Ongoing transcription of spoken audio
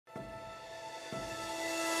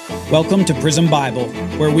Welcome to Prism Bible,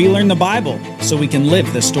 where we learn the Bible so we can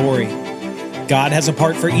live the story. God has a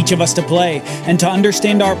part for each of us to play, and to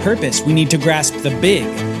understand our purpose, we need to grasp the big,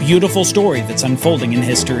 beautiful story that's unfolding in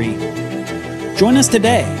history. Join us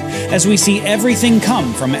today as we see everything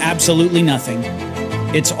come from absolutely nothing.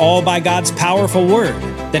 It's all by God's powerful word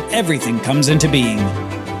that everything comes into being.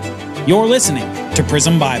 You're listening to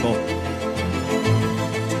Prism Bible.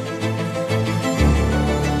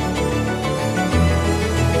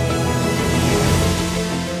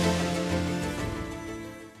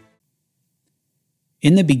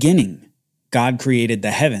 In the beginning, God created the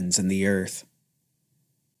heavens and the earth.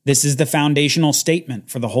 This is the foundational statement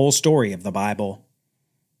for the whole story of the Bible.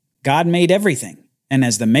 God made everything, and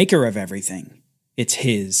as the maker of everything, it's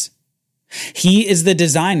His. He is the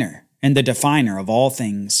designer and the definer of all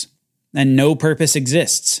things, and no purpose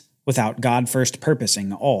exists without God first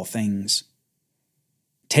purposing all things.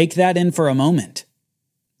 Take that in for a moment,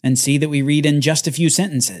 and see that we read in just a few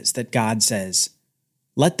sentences that God says,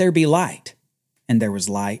 "Let there be light." And there was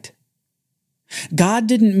light. God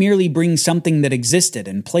didn't merely bring something that existed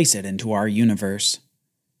and place it into our universe.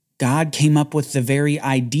 God came up with the very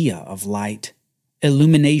idea of light,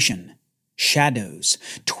 illumination, shadows,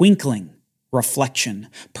 twinkling, reflection,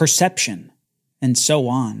 perception, and so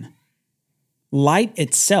on. Light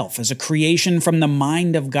itself is a creation from the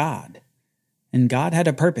mind of God, and God had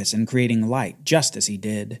a purpose in creating light just as He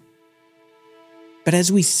did. But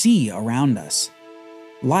as we see around us,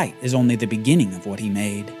 light is only the beginning of what He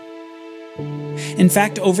made. In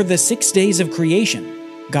fact, over the 6 days of creation,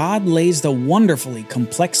 God lays the wonderfully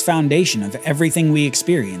complex foundation of everything we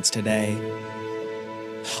experience today.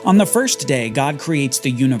 On the first day, God creates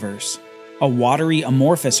the universe, a watery,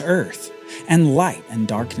 amorphous earth, and light and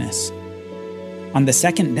darkness. On the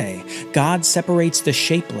second day, God separates the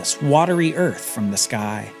shapeless, watery earth from the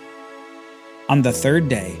sky. On the third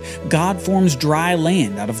day, God forms dry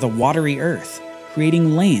land out of the watery earth,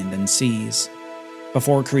 creating land and seas,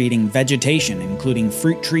 before creating vegetation including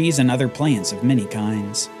fruit trees and other plants of many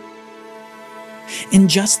kinds. In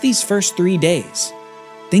just these first 3 days,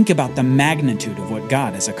 think about the magnitude of what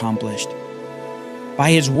God has accomplished.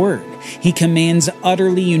 By His word, He commands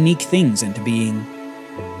utterly unique things into being.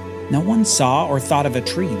 No one saw or thought of a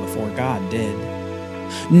tree before God did.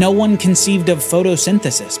 No one conceived of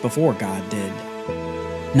photosynthesis before God did.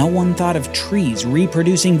 No one thought of trees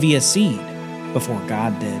reproducing via seed before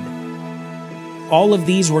God did. All of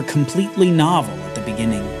these were completely novel at the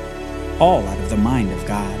beginning, all out of the mind of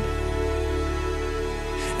God.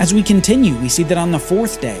 As we continue, we see that on the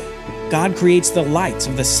fourth day, God creates the lights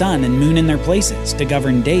of the sun and moon in their places to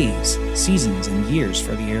govern days, seasons, and years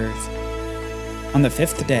for the earth. On the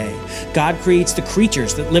fifth day, God creates the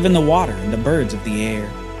creatures that live in the water and the birds of the air.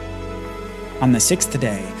 On the sixth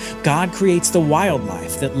day, God creates the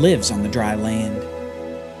wildlife that lives on the dry land.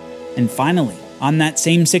 And finally, on that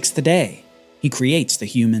same sixth day, He creates the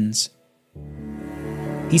humans.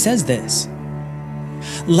 He says this,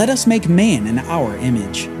 "Let us make man in our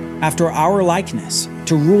image, after our likeness,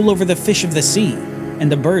 to rule over the fish of the sea and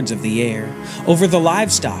the birds of the air, over the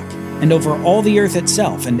livestock, and over all the earth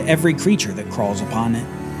itself and every creature that crawls upon it."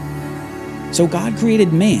 So God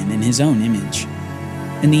created man in His own image.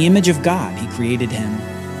 In the image of God He created him.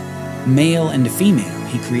 Male and female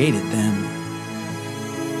He created them.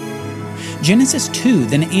 Genesis 2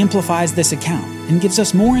 then amplifies this account and gives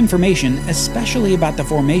us more information, especially about the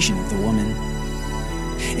formation of the woman.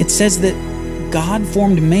 It says that God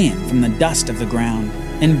formed man from the dust of the ground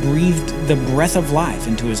and breathed the breath of life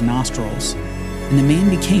into his nostrils, and the man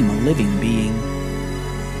became a living being.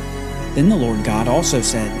 Then the Lord God also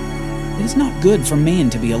said, "It is not good for man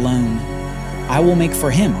to be alone. I will make for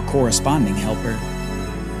him a corresponding helper."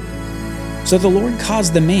 So the Lord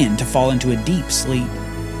caused the man to fall into a deep sleep.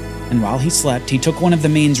 And while he slept, He took one of the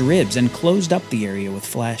man's ribs and closed up the area with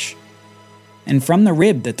flesh. And from the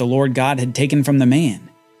rib that the Lord God had taken from the man,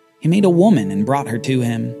 He made a woman and brought her to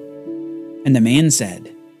him. And the man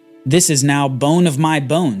said, "This is now bone of my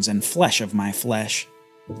bones and flesh of my flesh.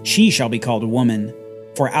 She shall be called a woman,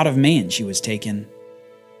 for out of man she was taken.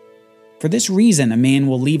 For this reason a man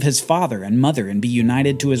will leave his father and mother and be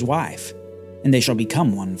united to his wife, and they shall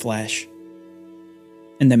become one flesh."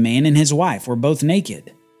 And the man and his wife were both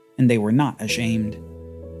naked, and they were not ashamed.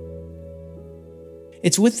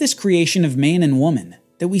 It's with this creation of man and woman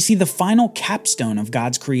that we see the final capstone of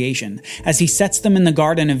God's creation as He sets them in the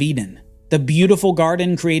Garden of Eden, the beautiful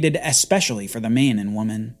garden created especially for the man and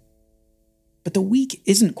woman. But the week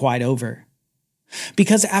isn't quite over,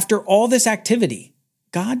 because after all this activity,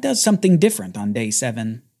 God does something different on day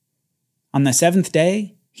 7. On the seventh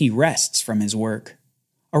day, He rests from His work.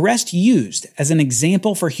 a rest used as an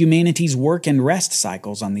example for humanity's work and rest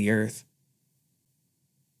cycles on the earth.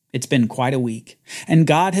 It's been quite a week, and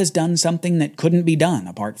God has done something that couldn't be done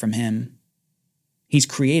apart from Him. He's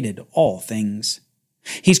created all things.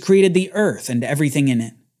 He's created the earth and everything in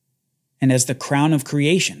it. And as the crown of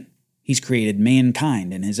creation, He's created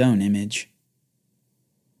mankind in His own image.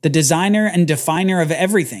 The designer and definer of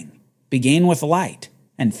everything began with light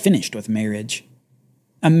and finished with marriage.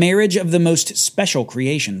 A marriage of the most special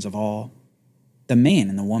creations of all, the man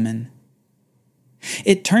and the woman.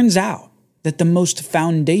 It turns out that the most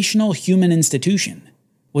foundational human institution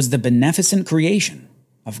was the beneficent creation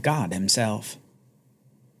of God Himself.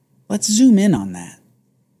 Let's zoom in on that.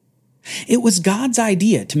 It was God's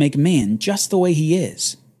idea to make man just the way he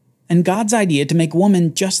is, and God's idea to make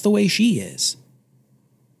woman just the way she is.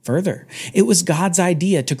 Further, it was God's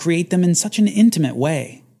idea to create them in such an intimate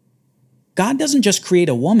way. God doesn't just create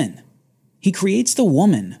a woman. He creates the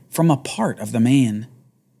woman from a part of the man.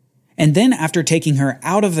 And then after taking her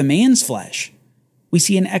out of the man's flesh, we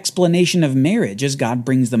see an explanation of marriage as God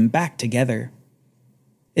brings them back together.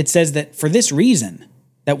 It says that for this reason,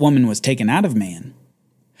 that woman was taken out of man.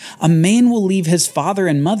 A man will leave his father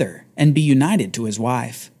and mother and be united to his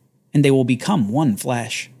wife, and they will become one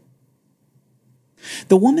flesh.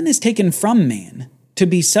 The woman is taken from man to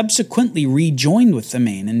be subsequently rejoined with the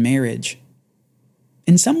man in marriage.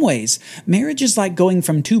 In some ways, marriage is like going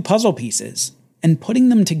from two puzzle pieces and putting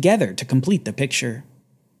them together to complete the picture,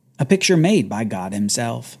 a picture made by God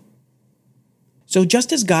Himself. So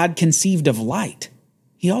just as God conceived of light,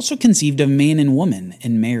 He also conceived of man and woman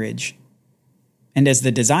in marriage. And as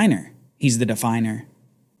the designer, He's the definer.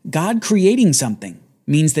 God creating something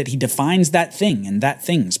means that He defines that thing and that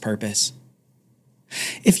thing's purpose.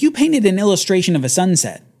 If you painted an illustration of a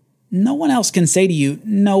sunset, no one else can say to you,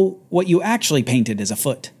 no, what you actually painted is a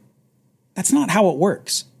foot. That's not how it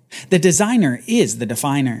works. The designer is the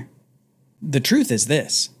definer. The truth is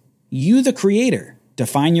this: you, the creator,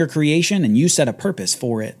 define your creation and you set a purpose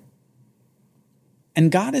for it.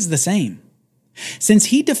 And God is the same. Since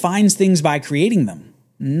He defines things by creating them,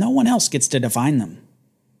 no one else gets to define them.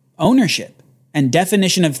 Ownership and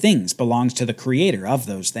definition of things belongs to the creator of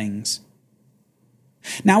those things.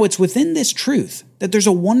 Now, it's within this truth that there's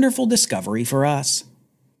a wonderful discovery for us.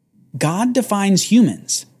 God defines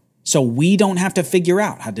humans, so we don't have to figure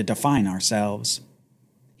out how to define ourselves.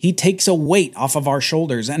 He takes a weight off of our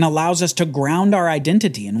shoulders and allows us to ground our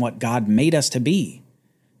identity in what God made us to be,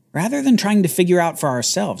 rather than trying to figure out for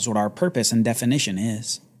ourselves what our purpose and definition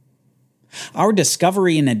is. Our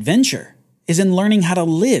discovery and adventure is in learning how to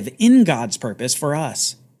live in God's purpose for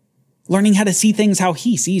us, learning how to see things how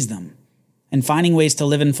He sees them, and finding ways to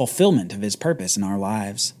live in fulfillment of His purpose in our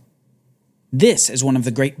lives. This is one of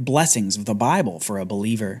the great blessings of the Bible for a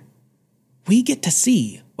believer. We get to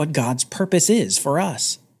see what God's purpose is for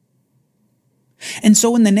us. And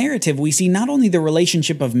so in the narrative, we see not only the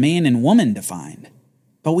relationship of man and woman defined,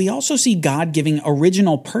 but we also see God giving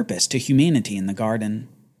original purpose to humanity in the garden.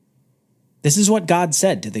 This is what God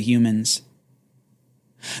said to the humans.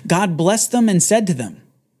 God blessed them and said to them,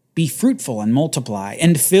 "Be fruitful and multiply,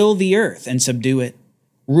 and fill the earth and subdue it.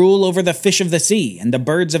 Rule over the fish of the sea and the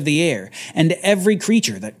birds of the air, and every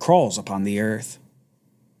creature that crawls upon the earth."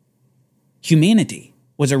 Humanity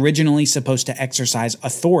was originally supposed to exercise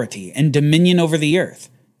authority and dominion over the earth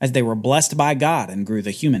as they were blessed by God and grew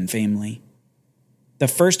the human family. The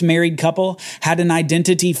first married couple had an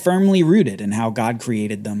identity firmly rooted in how God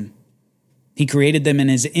created them. He created them in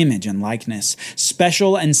His image and likeness,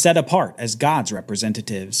 special and set apart as God's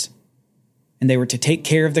representatives. And they were to take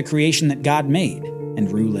care of the creation that God made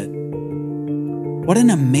and rule it. What an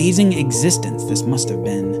amazing existence this must have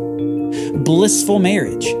been. Blissful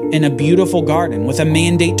marriage in a beautiful garden with a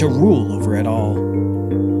mandate to rule over it all.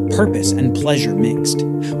 Purpose and pleasure mixed,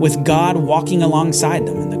 with God walking alongside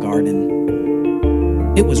them in the garden.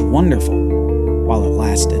 It was wonderful while it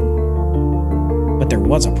lasted. But there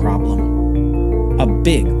was a problem. A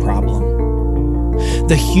big problem.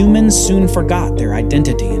 The humans soon forgot their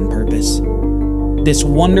identity and purpose. This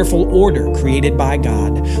wonderful order created by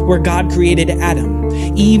God, where God created Adam,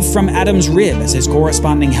 Eve from Adam's rib as his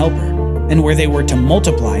corresponding helper, and where they were to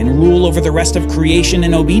multiply and rule over the rest of creation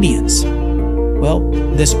in obedience. Well,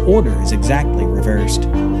 this order is exactly reversed.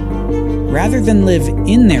 Rather than live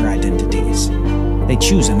in their identities, they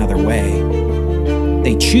choose another way.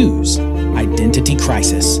 They choose identity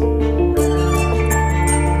crisis.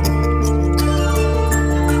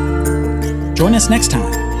 Join us next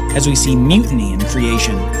time as we see mutiny in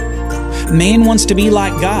creation. Man wants to be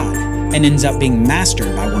like God and ends up being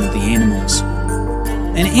mastered by one of the animals.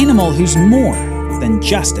 An animal who's more than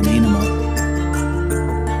just an animal.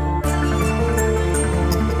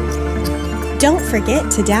 Don't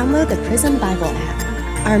forget to download the Prism Bible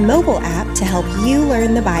app, our mobile app to help you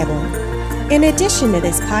learn the Bible. In addition to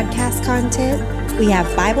this podcast content, we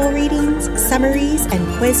have Bible readings, summaries,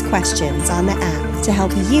 and quiz questions on the app to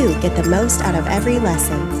help you get the most out of every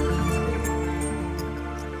lesson.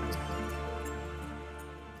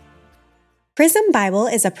 Prism Bible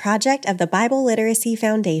is a project of the Bible Literacy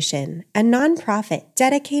Foundation, a nonprofit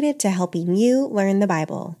dedicated to helping you learn the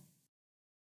Bible.